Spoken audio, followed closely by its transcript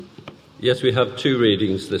Yes, we have two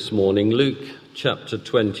readings this morning. Luke chapter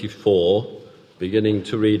 24, beginning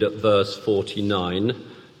to read at verse 49.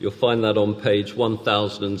 You'll find that on page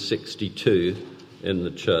 1062 in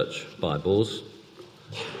the church Bibles.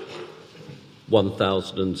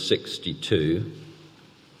 1062.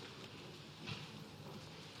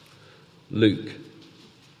 Luke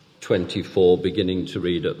 24, beginning to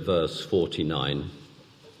read at verse 49.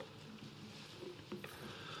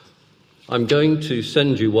 I'm going to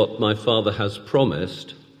send you what my Father has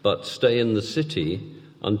promised, but stay in the city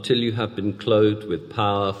until you have been clothed with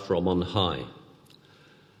power from on high.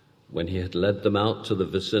 When he had led them out to the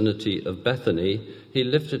vicinity of Bethany, he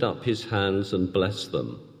lifted up his hands and blessed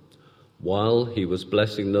them. While he was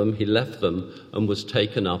blessing them, he left them and was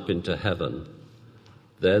taken up into heaven.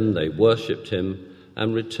 Then they worshipped him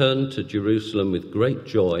and returned to Jerusalem with great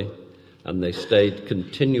joy, and they stayed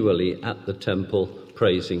continually at the temple,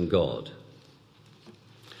 praising God.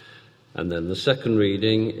 And then the second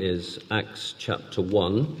reading is Acts chapter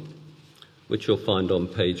 1, which you'll find on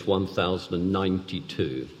page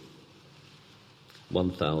 1092.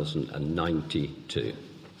 1092.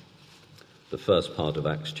 The first part of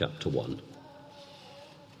Acts chapter 1.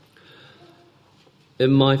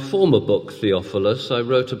 In my former book, Theophilus, I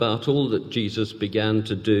wrote about all that Jesus began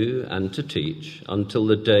to do and to teach until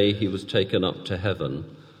the day he was taken up to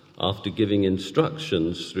heaven, after giving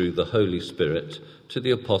instructions through the Holy Spirit to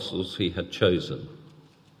the apostles he had chosen.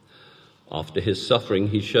 After his suffering,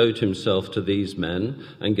 he showed himself to these men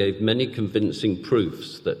and gave many convincing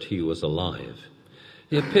proofs that he was alive.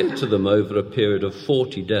 He appeared to them over a period of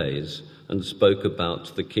 40 days and spoke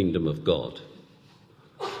about the kingdom of God.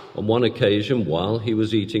 On one occasion, while he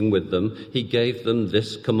was eating with them, he gave them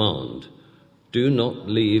this command: "Do not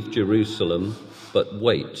leave Jerusalem, but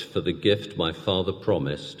wait for the gift my Father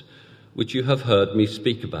promised, which you have heard me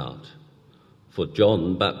speak about. For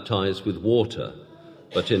John baptized with water,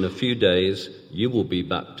 but in a few days you will be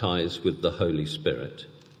baptized with the Holy Spirit."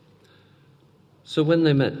 So when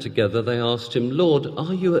they met together, they asked him, "Lord,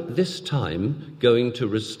 are you at this time going to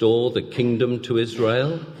restore the kingdom to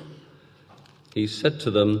Israel?" He said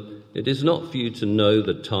to them, "It is not for you to know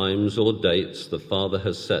the times or dates the Father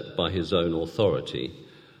has set by his own authority,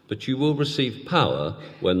 but you will receive power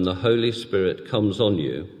when the Holy Spirit comes on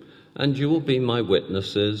you, and you will be my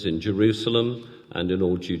witnesses in Jerusalem and in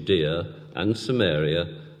all Judea and Samaria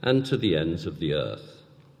and to the ends of the earth."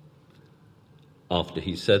 After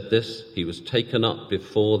he said this, he was taken up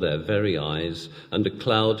before their very eyes, and a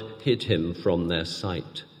cloud hid him from their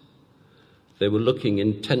sight. They were looking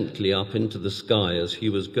intently up into the sky as he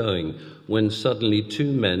was going, when suddenly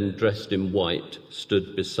two men dressed in white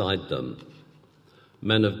stood beside them.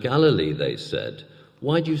 "Men of Galilee," they said,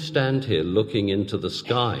 "why do you stand here looking into the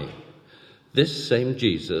sky? This same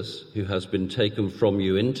Jesus, who has been taken from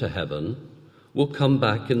you into heaven, will come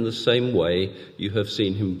back in the same way you have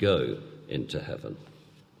seen him go into heaven."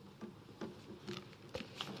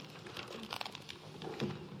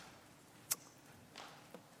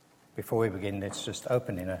 Before we begin, let's just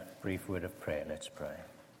open in a brief word of prayer. Let's pray.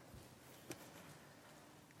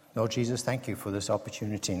 Lord Jesus, thank you for this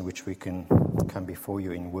opportunity in which we can come before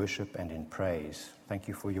you in worship and in praise. Thank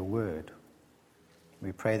you for your word.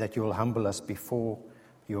 We pray that you will humble us before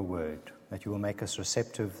your word, that you will make us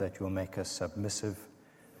receptive, that you will make us submissive,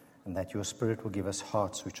 and that your Spirit will give us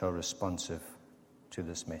hearts which are responsive to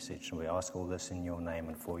this message. And we ask all this in your name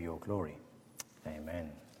and for your glory.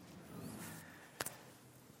 Amen.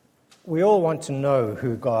 We all want to know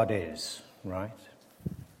who God is, right?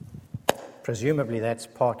 Presumably that's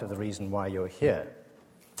part of the reason why you're here.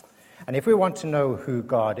 And if we want to know who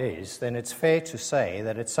God is, then it's fair to say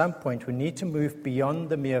that at some point we need to move beyond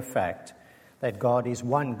the mere fact that God is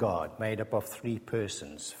one God made up of three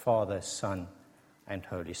persons, Father, Son, and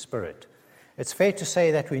Holy Spirit. It's fair to say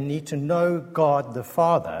that we need to know God the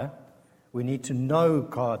Father, we need to know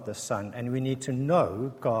God the Son, and we need to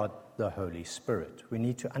know God the Holy Spirit. We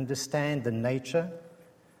need to understand the nature,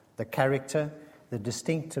 the character, the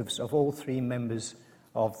distinctives of all three members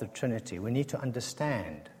of the Trinity. We need to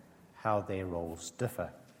understand how their roles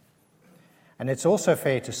differ. And it's also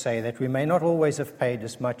fair to say that we may not always have paid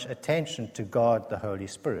as much attention to God the Holy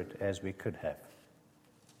Spirit as we could have.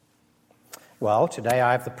 Well, today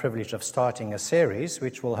I have the privilege of starting a series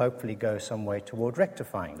which will hopefully go some way toward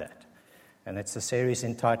rectifying that. And it's a series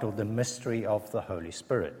entitled The Mystery of the Holy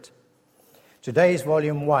Spirit. Today is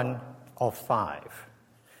volume 1 of 5.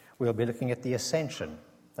 We'll be looking at the Ascension,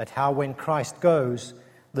 that how when Christ goes,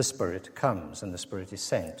 the Spirit comes and the Spirit is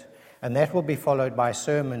sent. And that will be followed by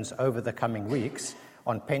sermons over the coming weeks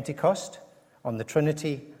on Pentecost, on the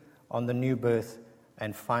Trinity, on the new birth,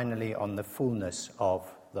 and finally on the fullness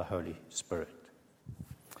of the Holy Spirit.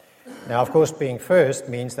 Now, of course, being first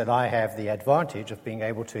means that I have the advantage of being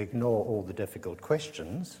able to ignore all the difficult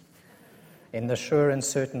questions in the sure and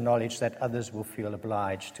certain knowledge that others will feel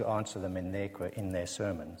obliged to answer them in their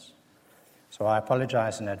sermons. So I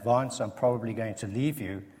apologize in advance. I'm probably going to leave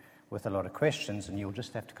you with a lot of questions, and you'll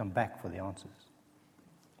just have to come back for the answers.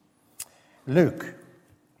 Luke,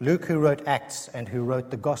 who wrote Acts and who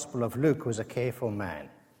wrote the Gospel of Luke, was a careful man.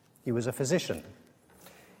 He was a physician.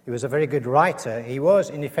 He was a very good writer. He was,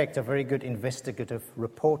 in effect, a very good investigative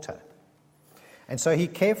reporter. And so he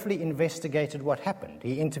carefully investigated what happened.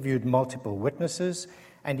 He interviewed multiple witnesses,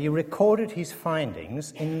 and he recorded his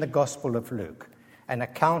findings in the Gospel of Luke, an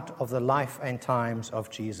account of the life and times of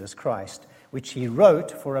Jesus Christ, which he wrote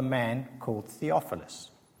for a man called Theophilus.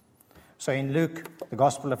 So in Luke, the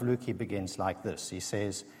Gospel of Luke, he begins like this. He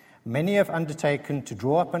says, "Many have undertaken to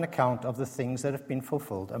draw up an account of the things that have been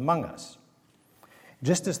fulfilled among us,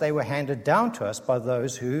 just as they were handed down to us by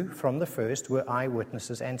those who, from the first, were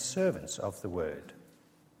eyewitnesses and servants of the word.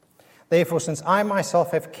 Therefore, since I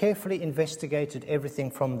myself have carefully investigated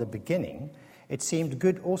everything from the beginning, it seemed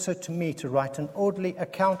good also to me to write an orderly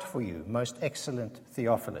account for you, most excellent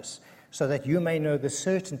Theophilus, so that you may know the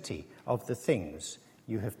certainty of the things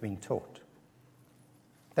you have been taught."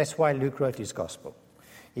 That's why Luke wrote his gospel.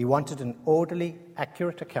 He wanted an orderly,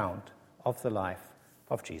 accurate account of the life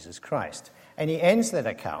of Jesus Christ. And he ends that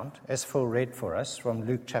account, as Phil read for us from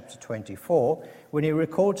Luke chapter 24, when he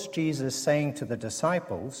records Jesus saying to the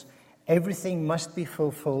disciples, "Everything must be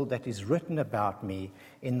fulfilled that is written about me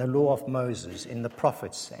in the law of Moses, in the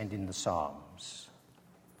prophets, and in the Psalms."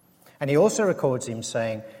 And he also records him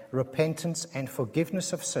saying, "Repentance and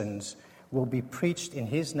forgiveness of sins will be preached in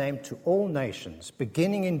his name to all nations,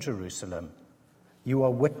 beginning in Jerusalem. You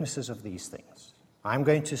are witnesses of these things. I'm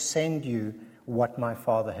going to send you what my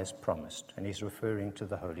Father has promised." And he's referring to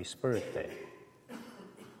the Holy Spirit there.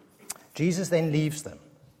 Jesus then leaves them,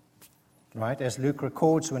 right? As Luke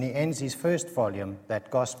records when he ends his first volume,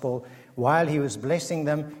 that gospel, while he was blessing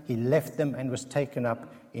them, he left them and was taken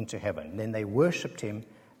up into heaven. Then they worshipped him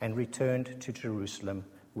and returned to Jerusalem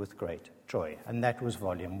with great joy. And that was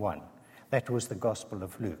volume 1. That was the Gospel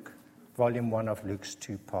of Luke, volume 1 of Luke's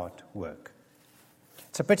 2-part work.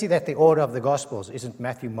 It's a pity that the order of the Gospels isn't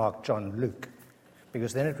Matthew, Mark, John, Luke,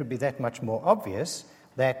 because then it would be that much more obvious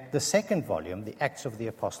that the second volume, the Acts of the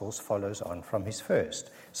Apostles, follows on from his first.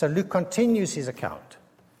 So Luke continues his account,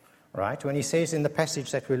 right, when he says in the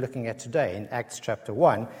passage that we're looking at today, in Acts chapter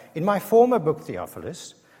 1, "In my former book,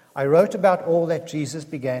 Theophilus, I wrote about all that Jesus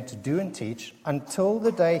began to do and teach until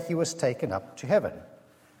the day he was taken up to heaven,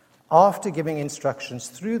 after giving instructions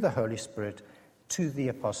through the Holy Spirit to the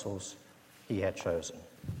apostles he had chosen."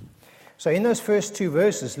 So in those first 2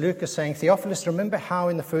 verses, Luke is saying, "Theophilus, remember how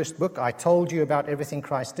in the first book I told you about everything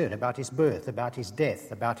Christ did, about his birth, about his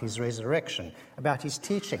death, about his resurrection, about his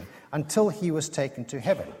teaching, until he was taken to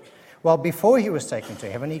heaven. Well, before he was taken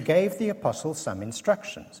to heaven, he gave the apostles some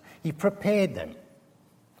instructions. He prepared them.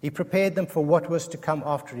 He prepared them for what was to come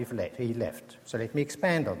after he left. So let me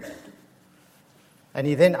expand on that." And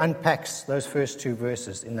he then unpacks those first 2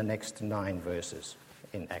 verses in the next 9 verses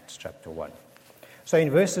in Acts chapter 1. So in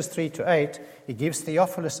verses 3 to 8, he gives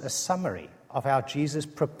Theophilus a summary of how Jesus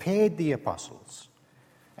prepared the apostles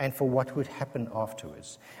and for what would happen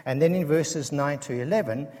afterwards. And then in verses 9 to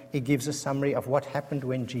 11, he gives a summary of what happened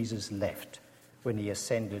when Jesus left, when he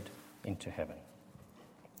ascended into heaven.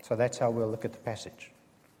 So that's how we'll look at the passage.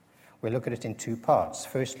 We'll look at it in 2 parts.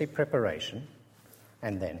 Firstly, preparation,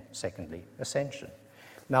 and then, secondly, ascension.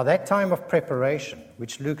 Now, that time of preparation,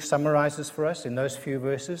 which Luke summarizes for us in those few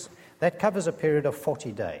verses, that covers a period of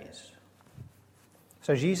 40 days.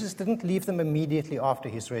 So Jesus didn't leave them immediately after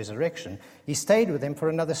his resurrection. He stayed with them for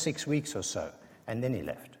another 6 weeks or so, and then he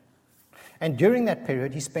left. And during that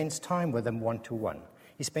period, he spends time with them one-to-one.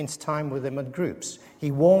 He spends time with them in groups.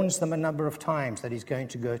 He warns them a number of times that he's going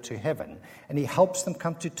to go to heaven, and he helps them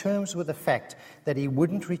come to terms with the fact that he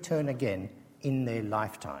wouldn't return again in their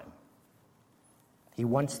lifetime. He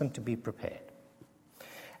wants them to be prepared.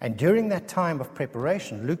 And during that time of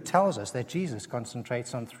preparation, Luke tells us that Jesus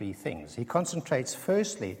concentrates on 3 things. He concentrates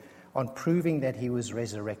firstly on proving that he was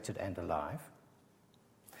resurrected and alive.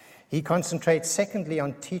 He concentrates secondly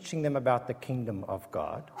on teaching them about the kingdom of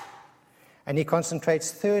God. And he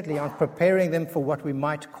concentrates thirdly on preparing them for what we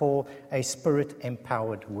might call a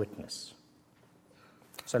spirit-empowered witness.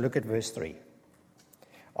 So look at verse 3.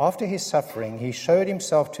 "After his suffering, he showed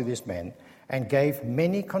himself to these men and gave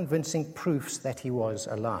many convincing proofs that he was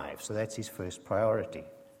alive." So that's his first priority.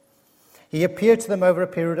 "He appeared to them over a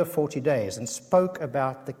period of 40 days and spoke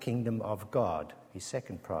about the kingdom of God," his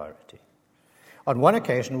second priority. On one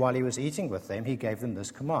occasion, while he was eating with them, he gave them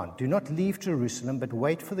this command: "Do not leave Jerusalem, but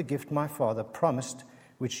wait for the gift my Father promised,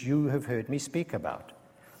 which you have heard me speak about.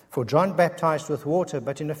 For John baptized with water,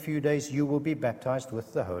 but in a few days you will be baptized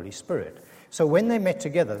with the Holy Spirit." So when they met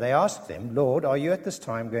together, they asked him, "Lord, are you at this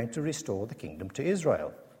time going to restore the kingdom to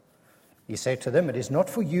Israel?" He said to them, "It is not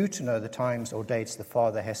for you to know the times or dates the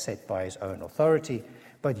Father has set by his own authority,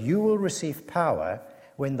 but you will receive power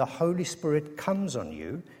when the Holy Spirit comes on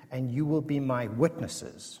you, and you will be my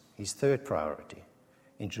witnesses," his third priority,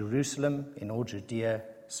 "in Jerusalem, in all Judea,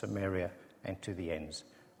 Samaria, and to the ends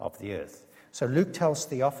of the earth." So Luke tells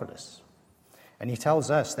Theophilus, and he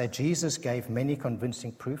tells us, that Jesus gave many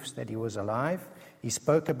convincing proofs that he was alive. He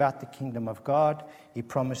spoke about the kingdom of God. He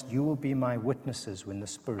promised, "You will be my witnesses when the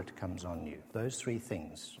Spirit comes on you." Those three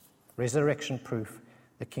things: resurrection proof,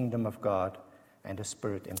 the kingdom of God, and a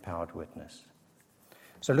Spirit-empowered witness.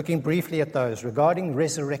 So looking briefly at those, regarding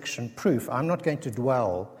resurrection proof, I'm not going to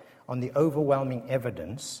dwell on the overwhelming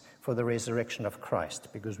evidence for the resurrection of Christ,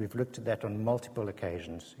 because we've looked at that on multiple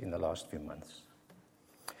occasions in the last few months.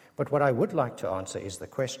 But what I would like to answer is the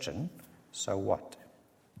question, so what?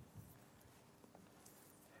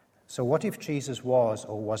 So what if Jesus was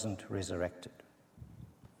or wasn't resurrected?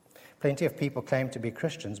 Plenty of people claim to be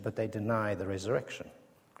Christians, but they deny the resurrection.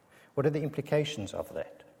 What are the implications of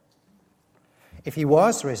that? If he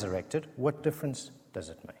was resurrected, what difference does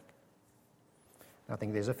it make? I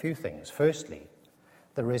think there's a few things. Firstly,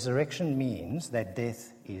 the resurrection means that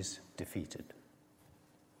death is defeated.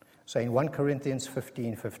 So in 1 Corinthians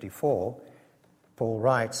 15:54, Paul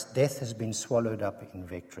writes, "Death has been swallowed up in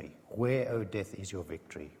victory. Where, O death, is your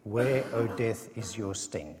victory? Where, O death, is your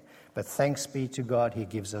sting? But thanks be to God, he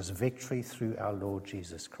gives us victory through our Lord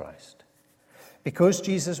Jesus Christ." Because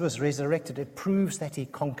Jesus was resurrected, it proves that he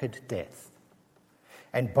conquered death.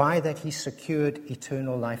 And by that, he secured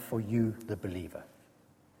eternal life for you, the believer.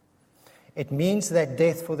 It means that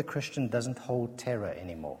death for the Christian doesn't hold terror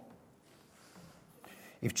anymore.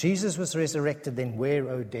 If Jesus was resurrected, then where,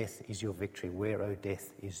 O death, is your victory? Where, O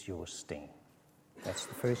death, is your sting? That's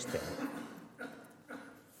the first thing.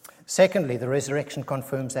 Secondly, the resurrection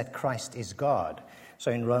confirms that Christ is God.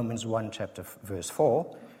 So in Romans 1, verse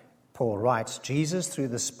 4, Paul writes, "Jesus, through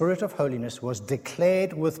the Spirit of holiness, was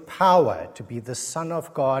declared with power to be the Son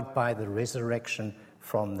of God by the resurrection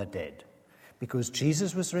from the dead." Because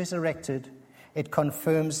Jesus was resurrected, it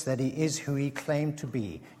confirms that he is who he claimed to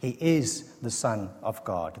be. He is the Son of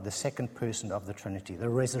God, the second person of the Trinity. The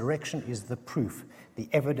resurrection is the proof, the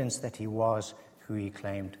evidence that he was who he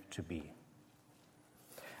claimed to be.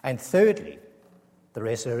 And thirdly, the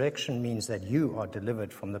resurrection means that you are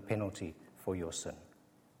delivered from the penalty for your sin.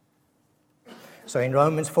 So in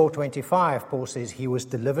Romans 4:25, Paul says, "He was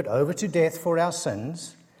delivered over to death for our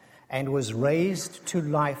sins and was raised to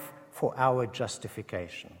life for our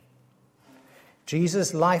justification."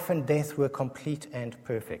 Jesus' life and death were complete and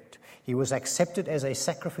perfect. He was accepted as a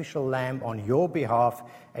sacrificial lamb on your behalf,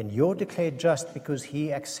 and you're declared just because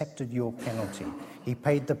he accepted your penalty. He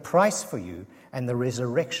paid the price for you, and the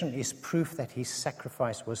resurrection is proof that his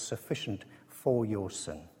sacrifice was sufficient for your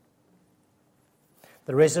sin.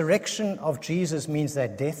 The resurrection of Jesus means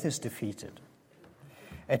that death is defeated.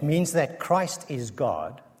 It means that Christ is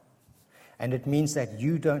God, and it means that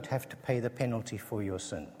you don't have to pay the penalty for your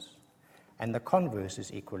sins. And the converse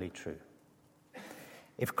is equally true.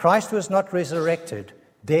 If Christ was not resurrected,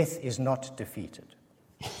 death is not defeated.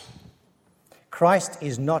 Christ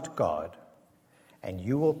is not God, and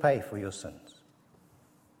you will pay for your sins.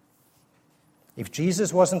 If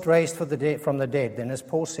Jesus wasn't raised from the dead, then as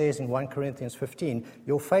Paul says in 1 Corinthians 15,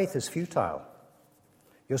 your faith is futile.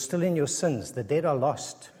 You're still in your sins. The dead are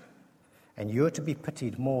lost, and you're to be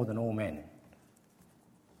pitied more than all men.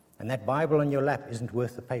 And that Bible on your lap isn't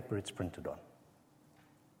worth the paper it's printed on.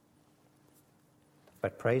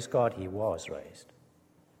 But praise God, he was raised.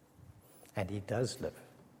 And he does live.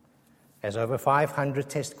 As over 500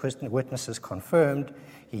 test witnesses confirmed,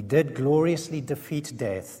 he did gloriously defeat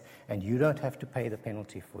death, and you don't have to pay the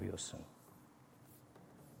penalty for your sin.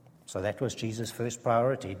 So that was Jesus' first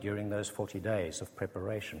priority during those 40 days of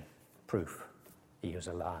preparation. Proof he was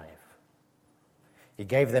alive. He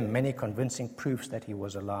gave them many convincing proofs that he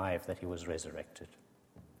was alive, that he was resurrected.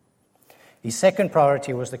 His second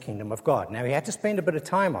priority was the kingdom of God. Now, he had to spend a bit of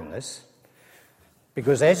time on this,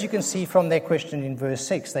 because as you can see from their question in verse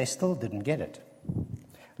 6, they still didn't get it.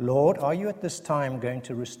 Lord, are you at this time going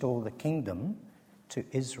to restore the kingdom to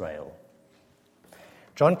Israel?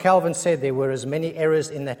 John Calvin said there were as many errors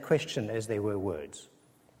in that question as there were words.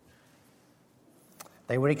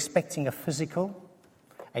 They were expecting a physical,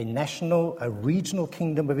 a national, a regional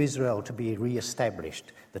kingdom of Israel to be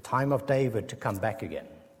reestablished, the time of David to come back again.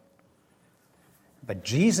 But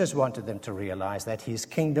Jesus wanted them to realize that his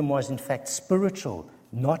kingdom was in fact spiritual,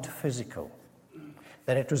 not physical.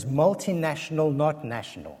 That it was multinational, not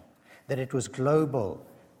national. That it was global,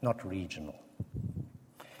 not regional.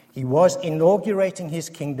 He was inaugurating his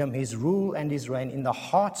kingdom, his rule and his reign in the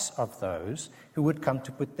hearts of those who would come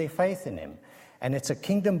to put their faith in him. And it's a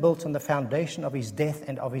kingdom built on the foundation of his death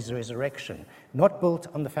and of his resurrection, not built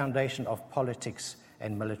on the foundation of politics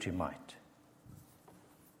and military might.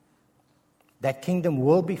 That kingdom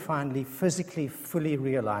will be finally physically fully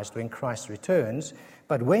realized when Christ returns,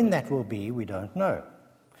 but when that will be, we don't know.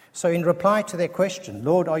 So in reply to their question,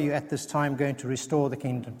 Lord, are you at this time going to restore the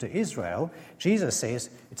kingdom to Israel? Jesus says,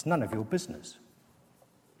 it's none of your business,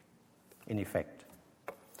 in effect.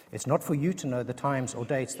 It's not for you to know the times or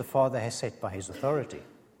dates the Father has set by his authority.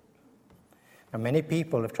 Now, many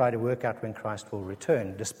people have tried to work out when Christ will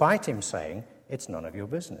return, despite him saying, it's none of your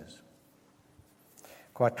business.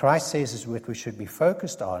 What Christ says is what we should be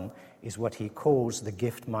focused on is what he calls the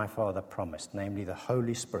gift my Father promised, namely the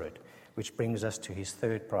Holy Spirit, which brings us to his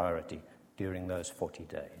third priority during those 40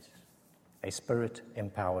 days, a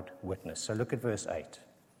Spirit-empowered witness. So look at verse 8.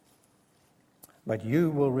 But you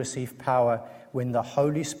will receive power when the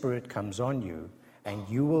Holy Spirit comes on you, and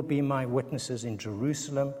you will be my witnesses in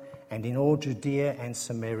Jerusalem and in all Judea and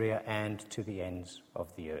Samaria and to the ends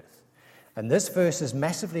of the earth. And this verse is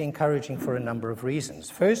massively encouraging for a number of reasons.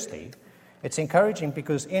 Firstly, it's encouraging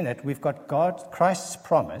because in it we've got Christ's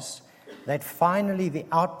promise that finally the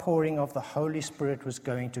outpouring of the Holy Spirit was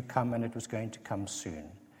going to come, and it was going to come soon.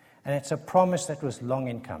 And it's a promise that was long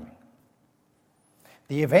in coming.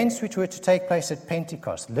 The events which were to take place at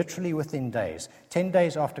Pentecost, literally within days, 10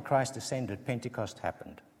 days after Christ ascended, Pentecost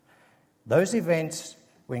happened. Those events,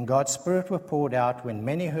 when God's Spirit were poured out, when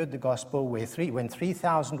many heard the gospel, when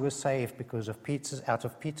 3,000 were saved because of out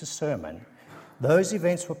of Peter's sermon, those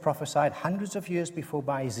events were prophesied hundreds of years before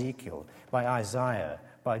by Ezekiel, by Isaiah,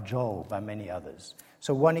 by Joel, by many others.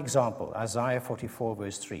 So one example, Isaiah 44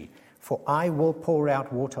 verse 3, for I will pour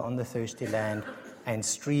out water on the thirsty land and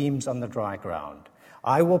streams on the dry ground.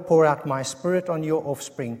 I will pour out my Spirit on your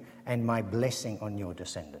offspring and my blessing on your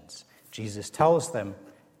descendants. Jesus tells them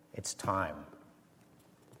it's time.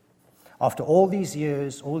 After all these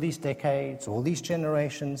years, all these decades, all these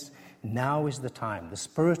generations, now is the time. The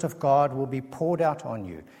Spirit of God will be poured out on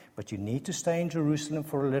you, but you need to stay in Jerusalem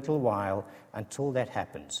for a little while until that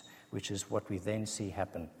happens, which is what we then see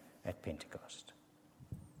happen at Pentecost.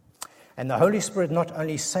 And the Holy Spirit not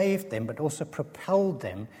only saved them, but also propelled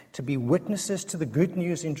them to be witnesses to the good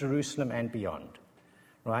news in Jerusalem and beyond.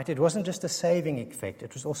 Right? It wasn't just a saving effect,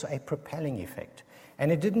 it was also a propelling effect.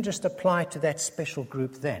 And it didn't just apply to that special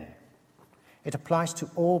group then. It applies to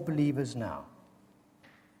all believers now.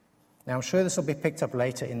 Now, I'm sure this will be picked up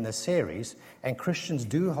later in this series, and Christians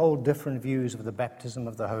do hold different views of the baptism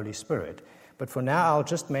of the Holy Spirit. But for now, I'll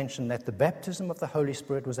just mention that the baptism of the Holy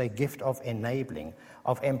Spirit was a gift of enabling,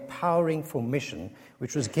 of empowering for mission,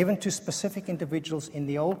 which was given to specific individuals in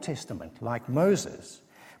the Old Testament, like Moses.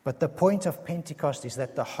 But the point of Pentecost is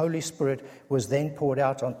that the Holy Spirit was then poured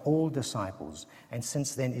out on all disciples, and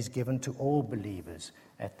since then is given to all believers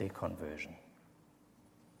at their conversion.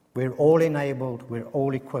 We're all enabled, we're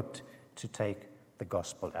all equipped to take the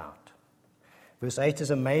gospel out. Verse 8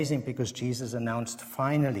 is amazing because Jesus announced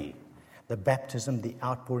finally the baptism, the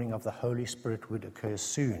outpouring of the Holy Spirit would occur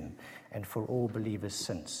soon and for all believers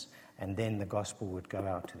since, and then the gospel would go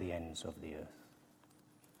out to the ends of the earth.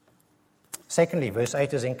 Secondly, verse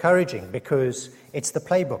 8 is encouraging because it's the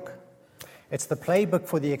playbook. It's the playbook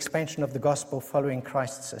for the expansion of the gospel following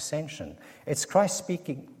Christ's ascension. It's Christ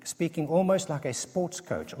speaking almost like a sports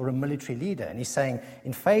coach or a military leader. And he's saying,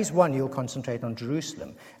 in phase 1, you'll concentrate on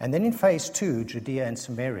Jerusalem. And then in phase 2, Judea and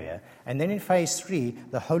Samaria. And then in phase 3,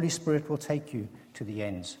 the Holy Spirit will take you to the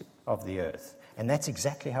ends of the earth. And that's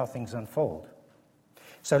exactly how things unfold.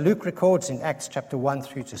 So Luke records in Acts chapter 1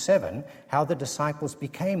 through to 7 how the disciples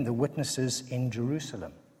became the witnesses in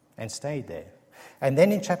Jerusalem and stayed there. And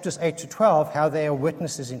then in chapters 8 to 12, how they are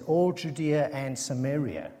witnesses in all Judea and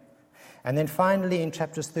Samaria. And then finally in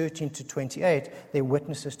chapters 13 to 28, they're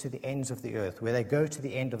witnesses to the ends of the earth, where they go to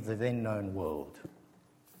the end of the then known world.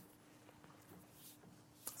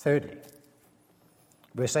 Thirdly,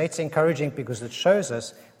 verse 8 is encouraging because it shows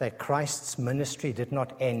us that Christ's ministry did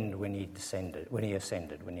not end when he ascended,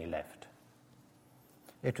 when he left.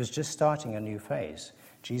 It was just starting a new phase.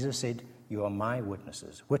 Jesus said, "You are my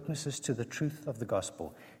witnesses, witnesses to the truth of the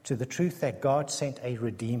gospel, to the truth that God sent a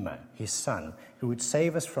Redeemer, his Son, who would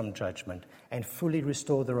save us from judgment and fully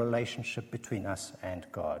restore the relationship between us and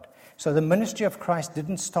God." So the ministry of Christ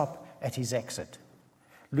didn't stop at his exit.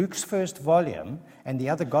 Luke's first volume and the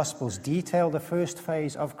other Gospels detail the first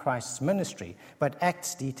phase of Christ's ministry, but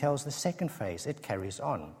Acts details the second phase. It carries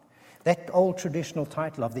on. That old traditional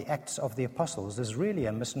title of the Acts of the Apostles is really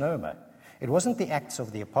a misnomer. It wasn't the Acts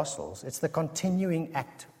of the Apostles, it's the continuing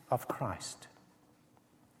act of Christ.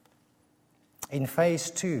 In phase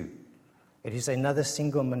 2, it is another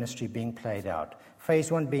single ministry being played out.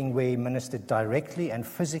 Phase 1 being where he ministered directly and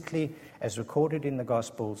physically as recorded in the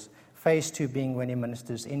Gospels. Phase 2 being when he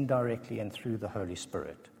ministers indirectly and through the Holy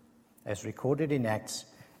Spirit, as recorded in Acts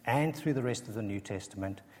and through the rest of the New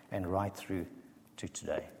Testament and right through to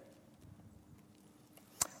today.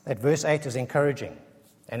 That verse 8 is encouraging,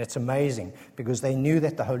 and it's amazing because they knew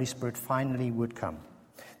that the Holy Spirit finally would come.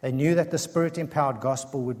 They knew that the Spirit-empowered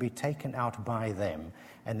gospel would be taken out by them,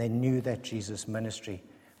 and they knew that Jesus' ministry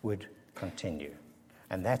would continue.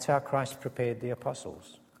 And that's how Christ prepared the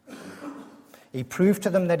apostles. He proved to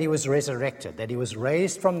them that he was resurrected, that he was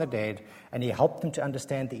raised from the dead, and he helped them to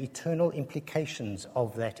understand the eternal implications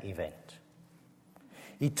of that event.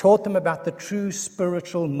 He taught them about the true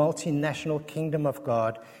spiritual multinational kingdom of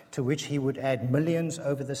God to which he would add millions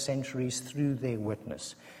over the centuries through their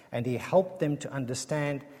witness. And he helped them to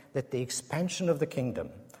understand that the expansion of the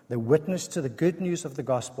kingdom, the witness to the good news of the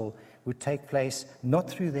gospel, would take place not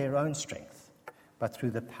through their own strength, but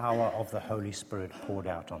through the power of the Holy Spirit poured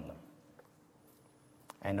out on them.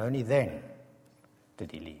 And only then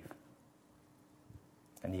did he leave.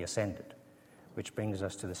 And he ascended, which brings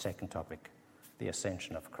us to the second topic, the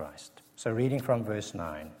ascension of Christ. So reading from verse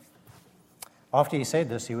 9. After he said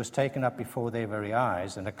this, he was taken up before their very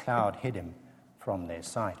eyes, and a cloud hid him from their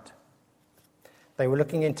sight. They were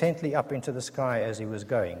looking intently up into the sky as he was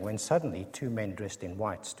going, when suddenly 2 men dressed in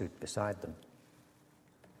white stood beside them.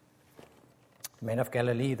 "Men of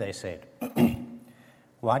Galilee," they said,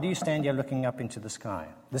 "why do you stand here looking up into the sky?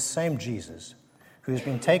 This same Jesus, who has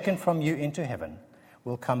been taken from you into heaven,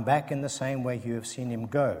 will come back in the same way you have seen him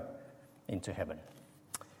go into heaven."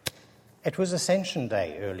 It was Ascension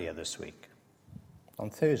Day earlier this week, on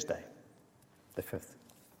Thursday, the 5th.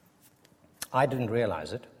 I didn't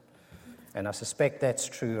realize it, and I suspect that's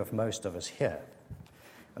true of most of us here.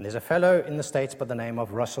 And there's a fellow in the States by the name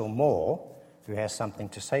of Russell Moore who has something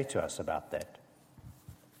to say to us about that.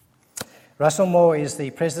 Russell Moore is the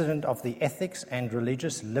president of the Ethics and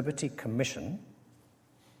Religious Liberty Commission,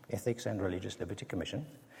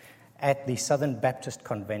 at the Southern Baptist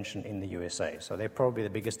Convention in the USA. So they're probably the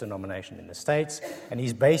biggest denomination in the States, and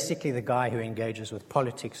he's basically the guy who engages with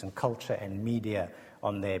politics and culture and media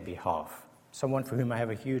on their behalf. Someone for whom I have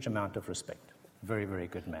a huge amount of respect. Very, very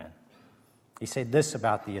good man. He said this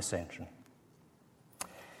about the Ascension.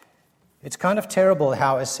 "It's kind of terrible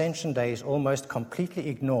how Ascension Day is almost completely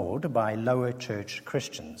ignored by lower church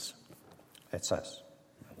Christians." That's us.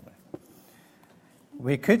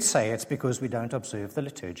 We could say it's because we don't observe the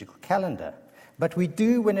liturgical calendar, but we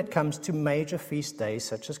do when it comes to major feast days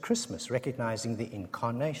such as Christmas, recognizing the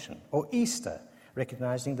incarnation, or Easter,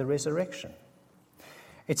 recognizing the resurrection.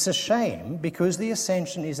 It's a shame because the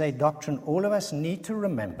Ascension is a doctrine all of us need to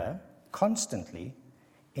remember constantly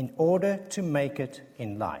in order to make it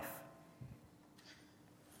in life.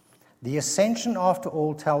 The Ascension, after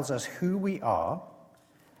all, tells us who we are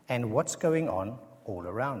and what's going on all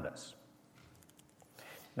around us.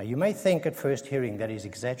 Now, you may think at first hearing that he's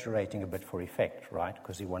exaggerating a bit for effect, right?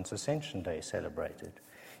 Because he wants Ascension Day celebrated.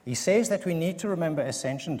 He says that we need to remember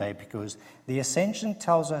Ascension Day because the Ascension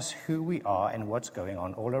tells us who we are and what's going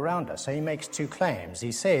on all around us. So he makes 2 claims.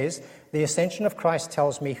 He says, the Ascension of Christ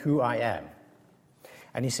tells me who I am.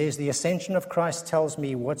 And he says, the Ascension of Christ tells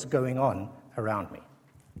me what's going on around me.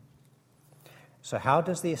 So how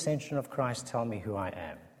does the Ascension of Christ tell me who I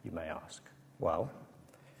am, you may ask? Well,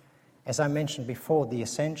 as I mentioned before, the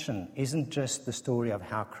Ascension isn't just the story of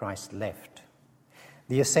how Christ left.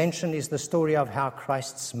 The Ascension is the story of how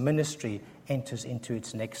Christ's ministry enters into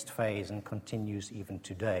its next phase and continues even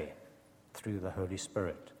today through the Holy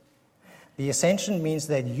Spirit. The Ascension means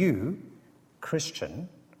that you, Christian,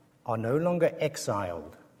 are no longer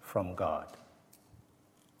exiled from God.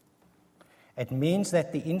 It means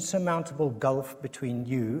that the insurmountable gulf between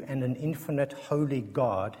you and an infinite holy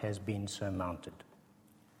God has been surmounted.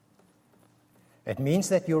 It means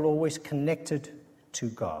that you're always connected to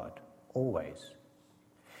God, always.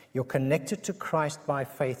 You're connected to Christ by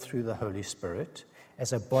faith through the Holy Spirit,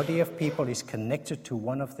 as a body of people is connected to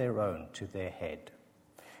one of their own, to their head.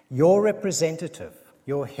 Your representative,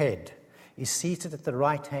 your head, is seated at the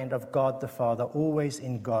right hand of God the Father, always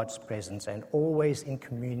in God's presence and always in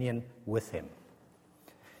communion with him.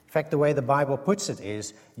 In fact, the way the Bible puts it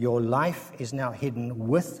is, your life is now hidden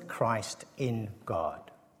with Christ in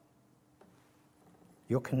God.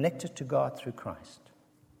 You're connected to God through Christ.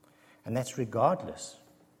 And that's regardless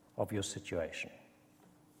of your situation.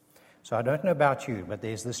 So I don't know about you, but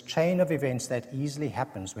there's this chain of events that easily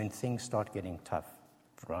happens when things start getting tough,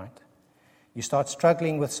 right? You start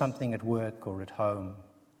struggling with something at work or at home,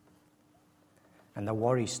 and the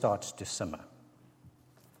worry starts to simmer.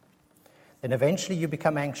 Then eventually you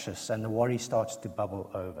become anxious and the worry starts to bubble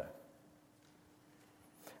over.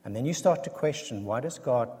 And then you start to question, why does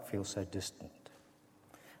God feel so distant?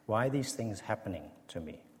 Why are these things happening to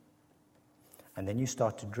me? And then you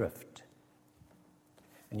start to drift.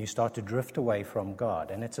 And you start to drift away from God.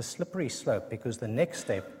 And it's a slippery slope because the next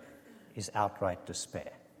step is outright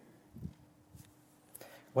despair.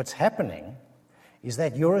 What's happening is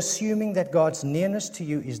that you're assuming that God's nearness to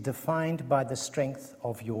you is defined by the strength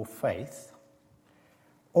of your faith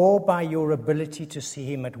or by your ability to see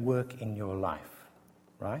him at work in your life,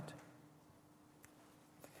 right?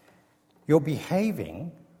 You're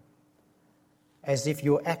behaving as if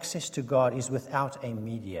your access to God is without a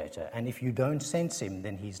mediator, and if you don't sense him,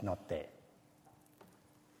 then he's not there.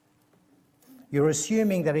 You're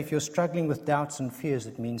assuming that if you're struggling with doubts and fears,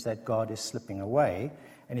 it means that God is slipping away,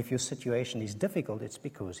 and if your situation is difficult, it's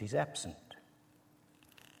because he's absent.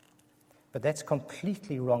 But that's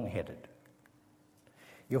completely wrong-headed.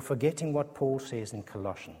 You're forgetting what Paul says in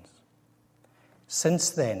Colossians.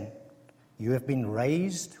 Since then, you have been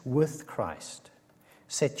raised with Christ.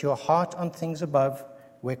 Set your heart on things above,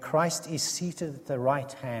 where Christ is seated at the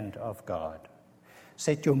right hand of God.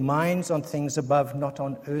 Set your minds on things above, not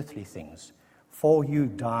on earthly things, for you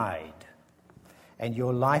died, and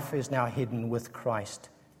your life is now hidden with Christ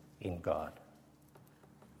in God.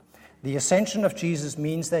 The ascension of Jesus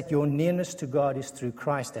means that your nearness to God is through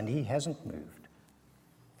Christ, and he hasn't moved.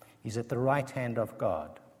 He's at the right hand of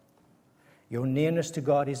God. Your nearness to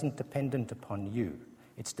God isn't dependent upon you.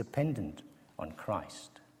 It's dependent on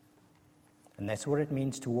Christ. And that's what it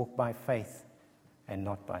means to walk by faith and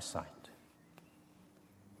not by sight.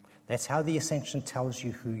 That's how the ascension tells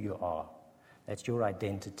you who you are. That's your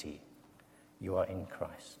identity. You are in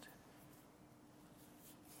Christ.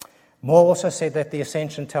 Moore also said that the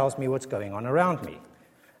ascension tells me what's going on around me.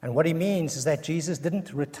 And what he means is that Jesus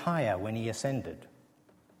didn't retire when he ascended.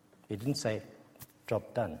 He didn't say, job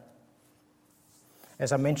done.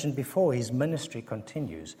 As I mentioned before, his ministry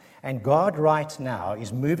continues. And God right now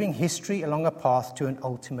is moving history along a path to an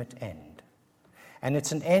ultimate end. And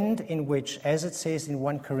it's an end in which, as it says in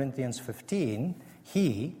 1 Corinthians 15,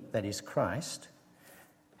 he, that is Christ,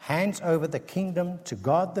 hands over the kingdom to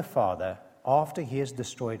God the Father after he has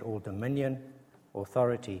destroyed all dominion,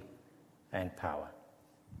 authority, and power.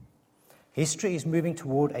 History is moving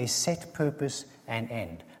toward a set purpose and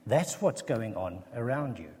end. That's what's going on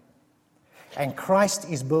around you. And Christ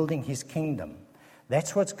is building his kingdom.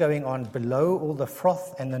 That's what's going on below all the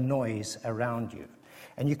froth and the noise around you.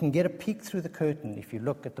 And you can get a peek through the curtain if you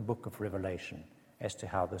look at the book of Revelation as to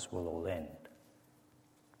how this will all end.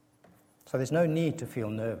 So there's no need to feel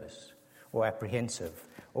nervous or apprehensive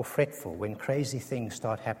or fretful when crazy things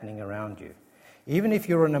start happening around you. Even if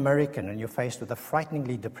you're an American and you're faced with a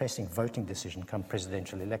frighteningly depressing voting decision come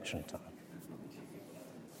presidential election time.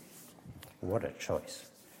 What a choice.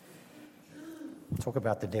 Talk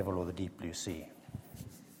about the devil or the deep blue sea.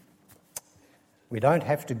 We don't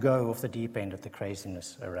have to go off the deep end of the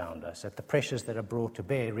craziness around us, at the pressures that are brought to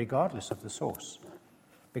bear, regardless of the source.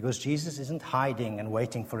 Because Jesus isn't hiding and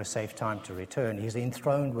waiting for a safe time to return. He's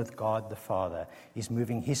enthroned with God the Father. He's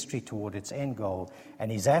moving history toward its end goal.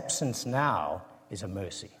 And his absence now is a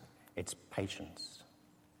mercy. It's patience.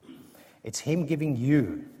 It's him giving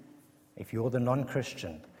you, if you're the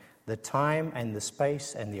non-Christian, the time and the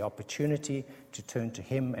space and the opportunity to turn to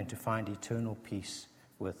him and to find eternal peace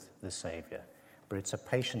with the Savior. But it's a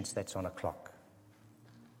patience that's on a clock.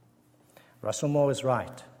 Russell Moore is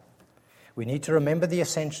right. We need to remember the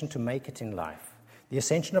ascension to make it in life. The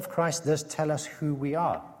ascension of Christ does tell us who we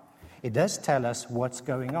are. It does tell us what's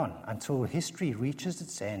going on until history reaches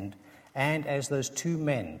its end. And as those two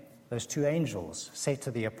men, those two angels, said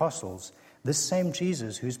to the apostles, this same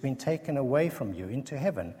Jesus who's been taken away from you into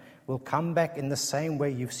heaven will come back in the same way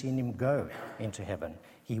you've seen him go into heaven.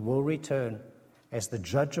 He will return as the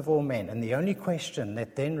judge of all men. And the only question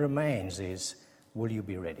that then remains is, will you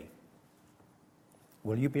be ready?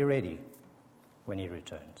 Will you be ready when he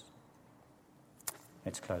returns?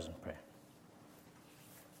 Let's close in prayer.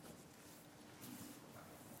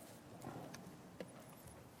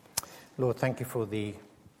 Lord, thank you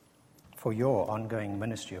for your ongoing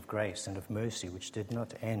ministry of grace and of mercy, which did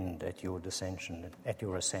not end at your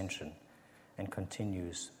ascension, and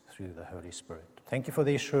continues through the Holy Spirit. Thank you for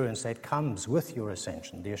the assurance that comes with your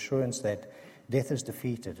ascension, the assurance that death is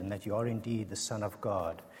defeated and that you are indeed the Son of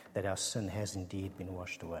God, that our sin has indeed been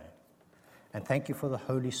washed away. And thank you for the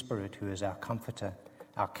Holy Spirit, who is our comforter,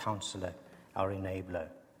 our counselor, our enabler,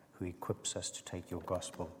 who equips us to take your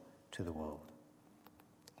gospel to the world.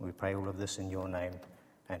 We pray all of this in your name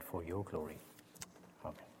and for your glory.